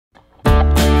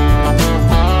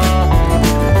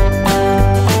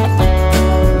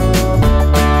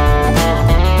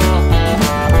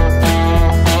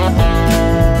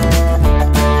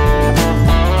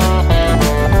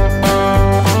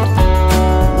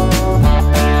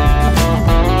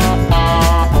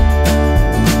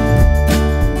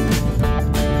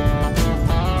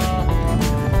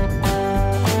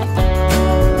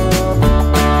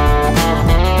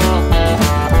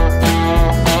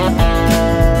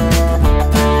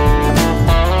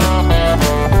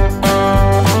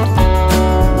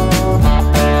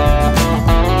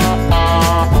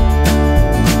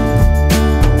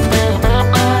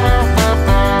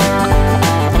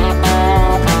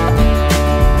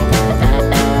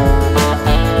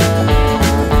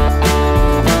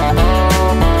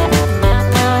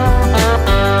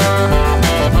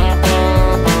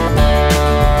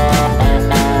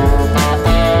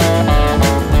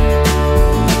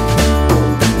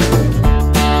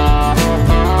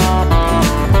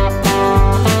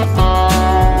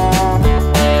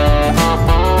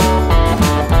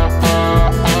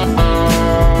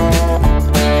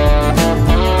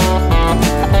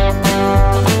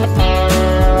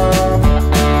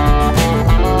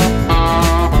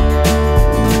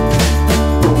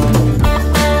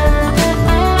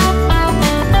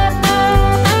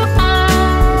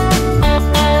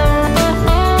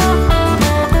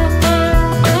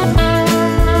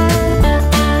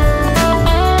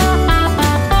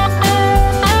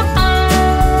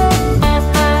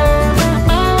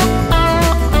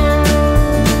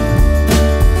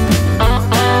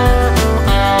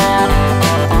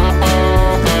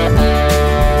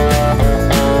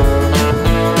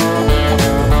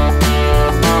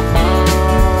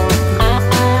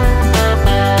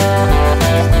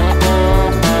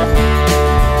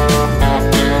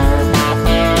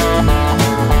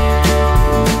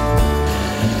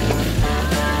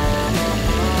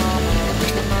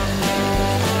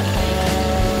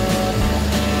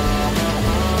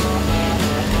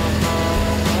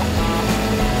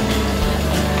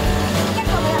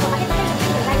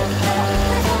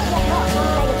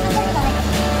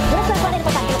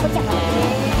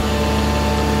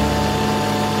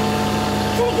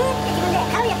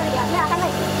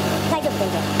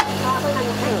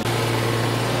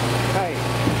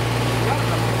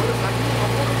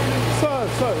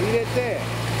れて、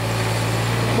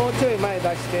もうちょい前出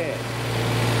して、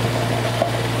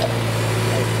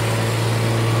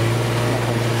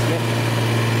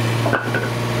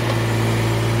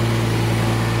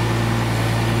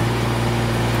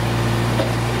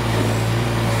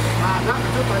なんか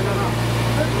ちょっとあれだな。ち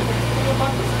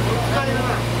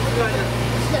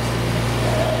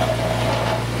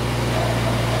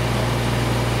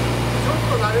ょっ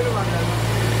と慣れるまでやります。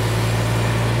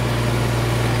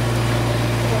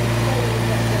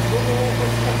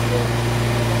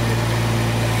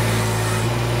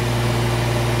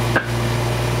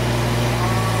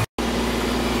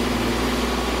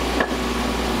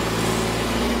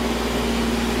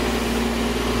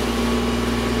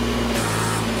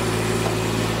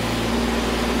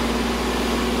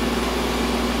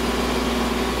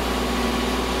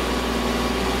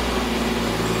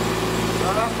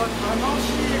楽し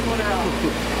いこれ。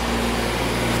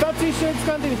2つ一緒に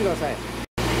掴んでみてください。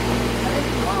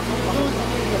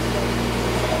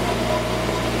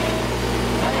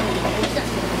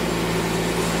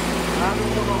なるほ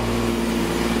ど。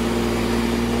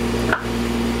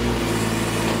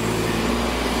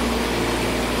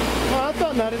まあ、あとは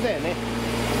慣れだよね。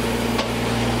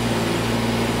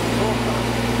そうか。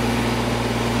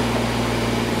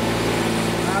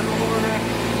なるほどね。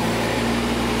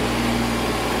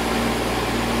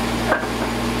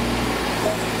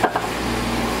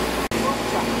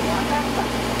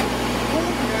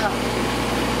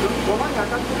5番に当た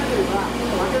ってなければ、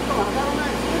負けると当たらない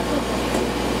ですね。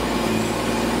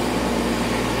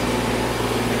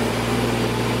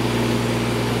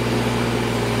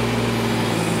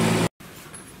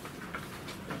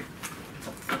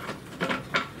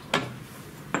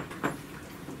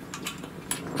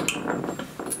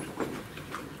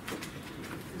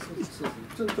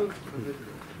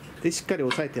で、しっかり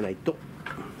押さえてないと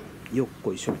よっ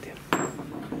こいしょみたいな。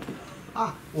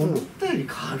あ、思ったより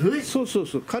軽い。そうそう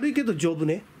そう、軽いけど丈夫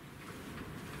ね。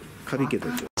軽いけど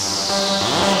丈夫。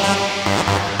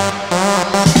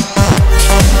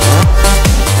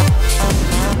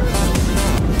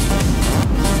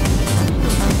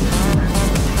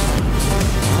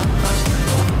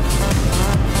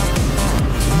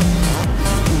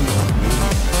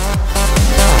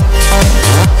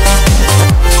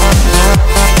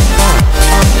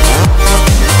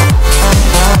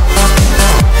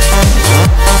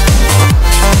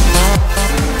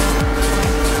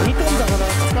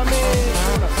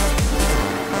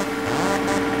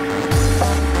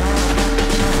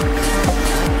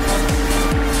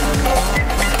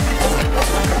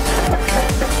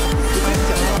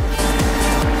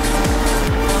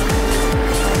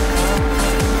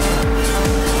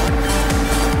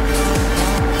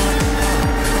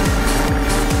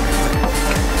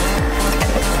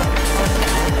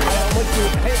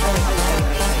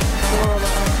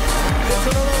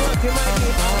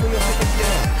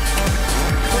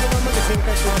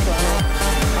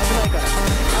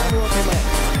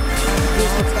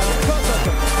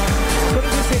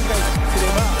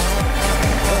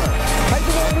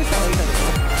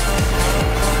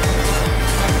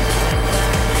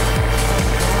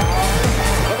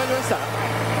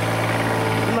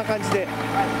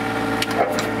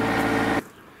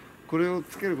これを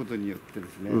つけることによってで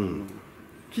すね、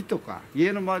木とか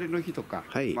家の周りの木とか、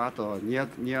あと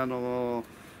庭の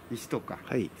石とか、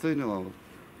そういうのを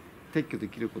撤去で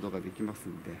きることができます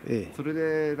んで、それ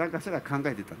で何かしら考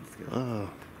えてたんですけど、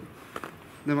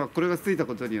でこれがついた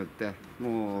ことによって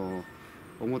も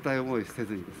う重たい思いせ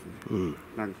ずにですね、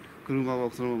なんか車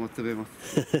はそのまま積めます。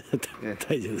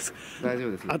大丈夫です。大丈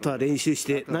夫です。あとは練習し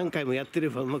て何回もやってれ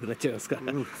ばうまくなっちゃいますか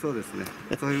ら。そうですね。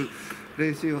そういう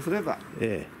練習をすれば、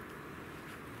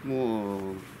もう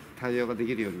対応がで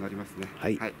きるようになりますね。は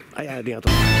い、ありがと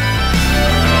うございます。